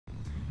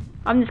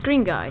I'm this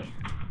green guy.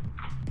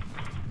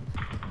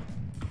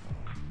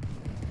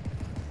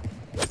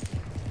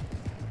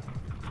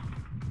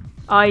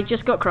 I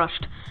just got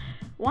crushed.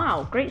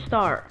 Wow, great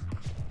start.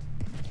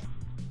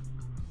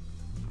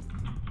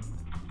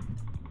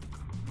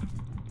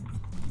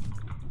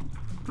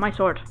 My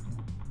sword.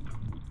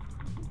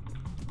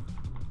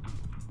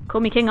 Call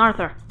me King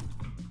Arthur.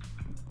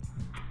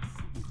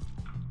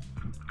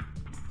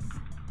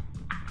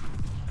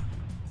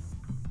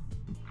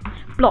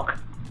 Block.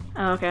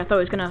 Oh, okay, I thought it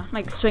was gonna,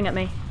 like, swing at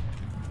me.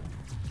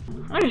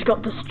 I just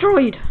got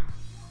destroyed.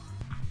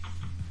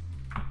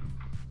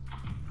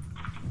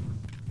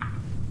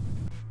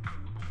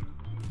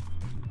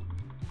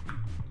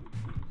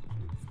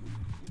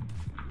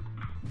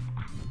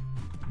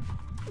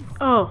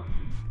 Oh.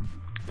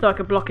 So I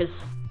could block his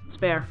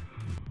spear.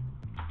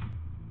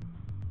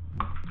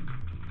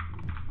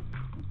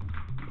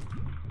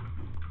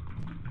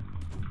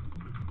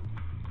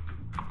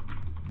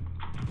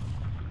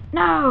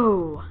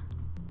 No!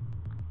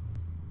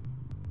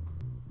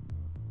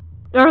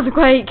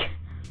 Earthquake!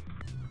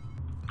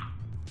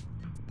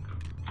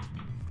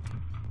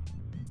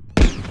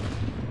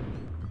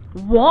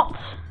 What?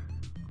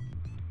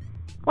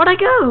 Where'd I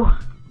go?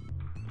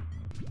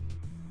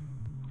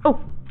 Oh!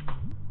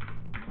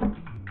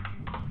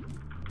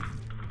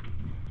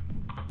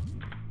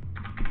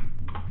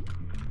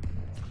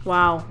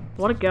 Wow,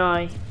 what a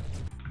guy.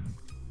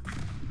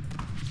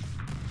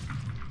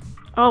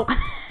 Oh!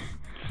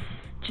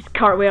 Just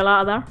cartwheel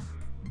out of there.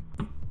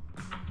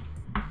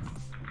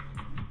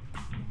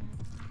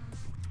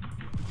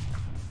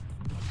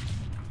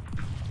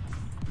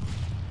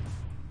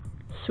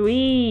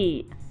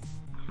 Sweet.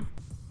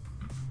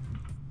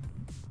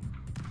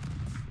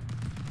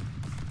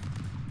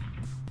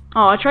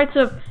 Oh, I tried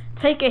to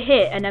take a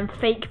hit and then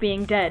fake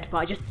being dead, but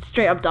I just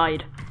straight up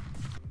died.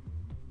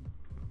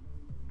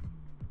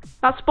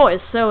 That spot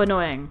is so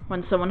annoying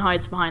when someone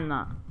hides behind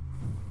that.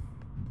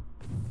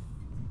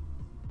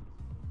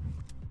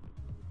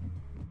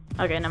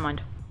 Okay, never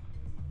mind.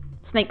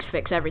 Snakes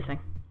fix everything.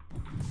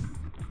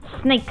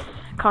 Snakes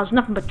cause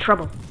nothing but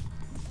trouble.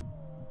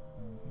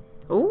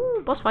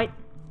 Ooh, boss fight.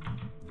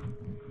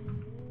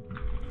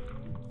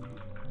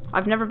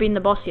 I've never been the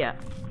boss yet.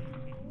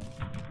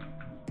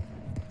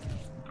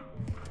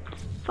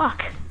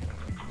 Fuck.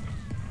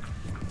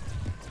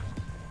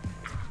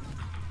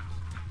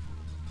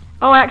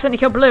 Oh, I accidentally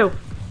killed Blue.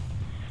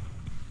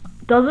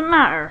 Doesn't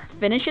matter.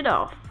 Finish it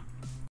off.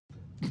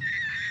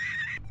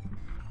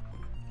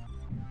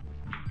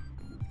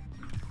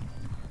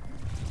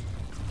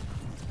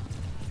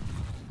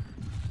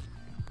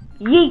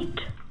 Yeet!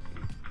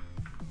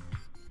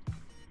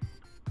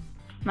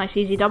 Nice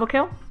easy double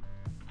kill.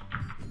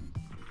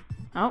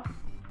 Oh.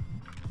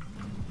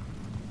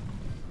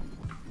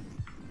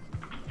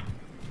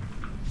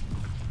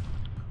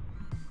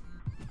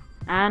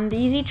 And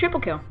easy triple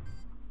kill.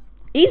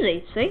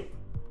 Easy, see?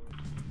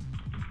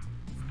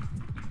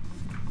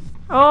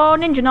 Oh,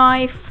 ninja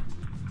knife.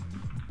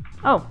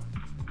 Oh.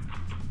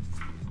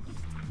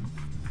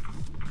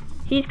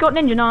 He's got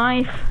ninja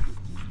knife.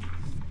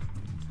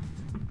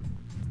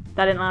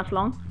 That didn't last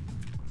long.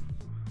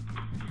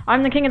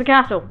 I'm the king of the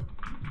castle.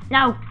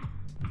 No.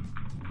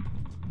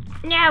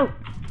 No.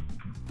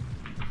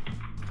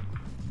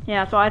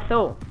 Yeah, that's what I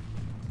thought.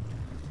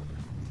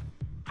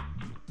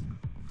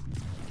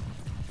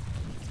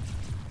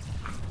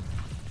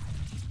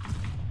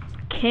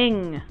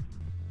 King.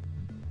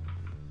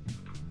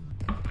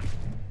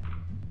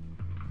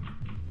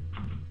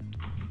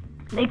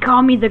 They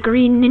call me the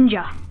Green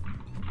Ninja.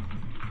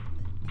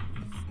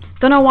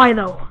 Don't know why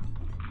though.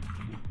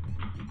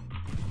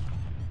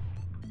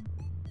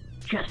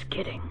 Just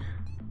kidding.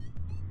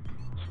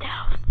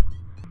 Stealth.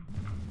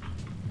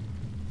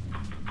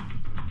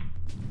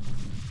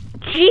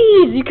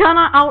 Jeez, you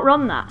cannot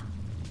outrun that.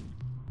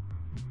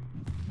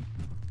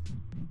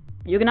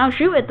 You can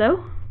outshoot it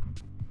though.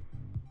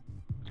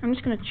 I'm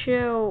just gonna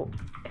chill.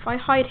 If I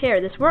hide here,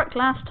 this worked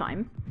last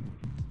time.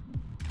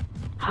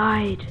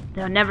 Hide.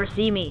 They'll never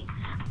see me.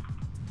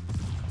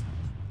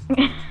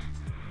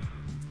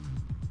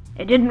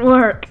 It didn't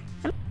work.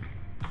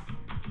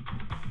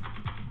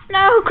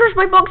 No, crush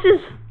my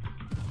boxes.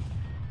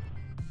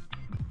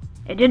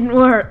 It didn't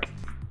work.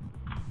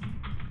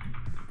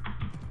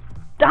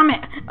 Damn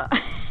it.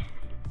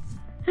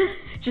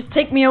 Just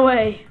take me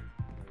away.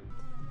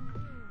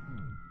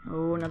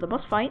 Oh, another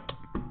boss fight.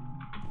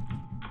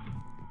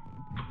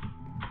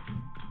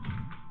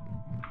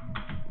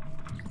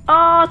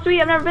 Oh,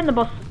 sweet, I've never been the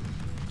boss.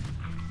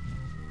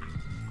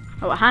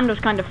 Oh, a hand was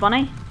kind of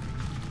funny.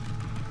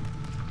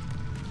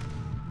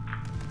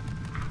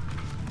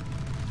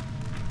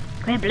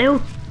 Come here,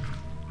 Blue.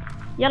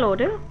 Yellow,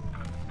 do.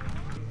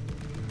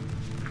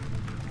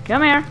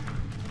 Come here.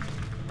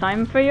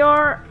 Time for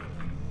your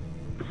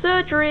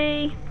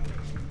surgery.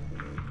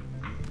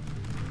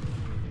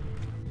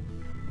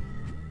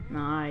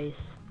 Nice.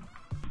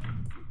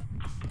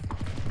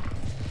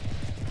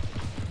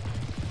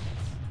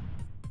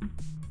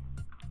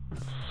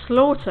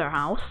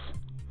 Slaughterhouse.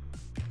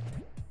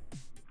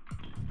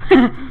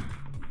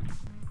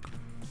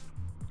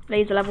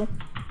 Laser level.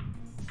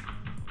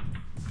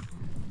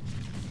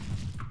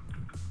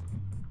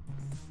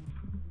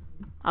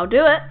 I'll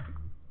do it.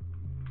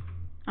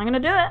 I'm gonna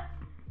do it.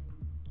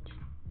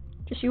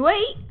 Just you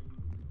wait.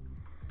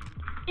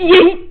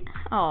 Yeet!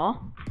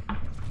 Aw.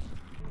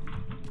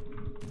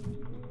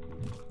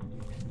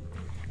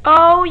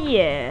 Oh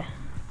yeah.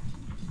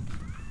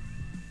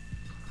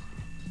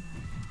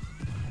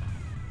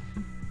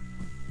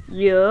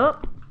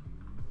 Yup.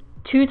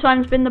 2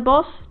 times been the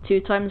boss, 2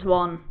 times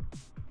won.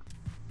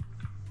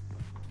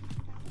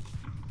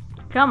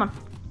 Come on.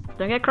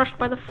 Don't get crushed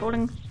by the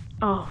falling...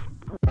 Oh,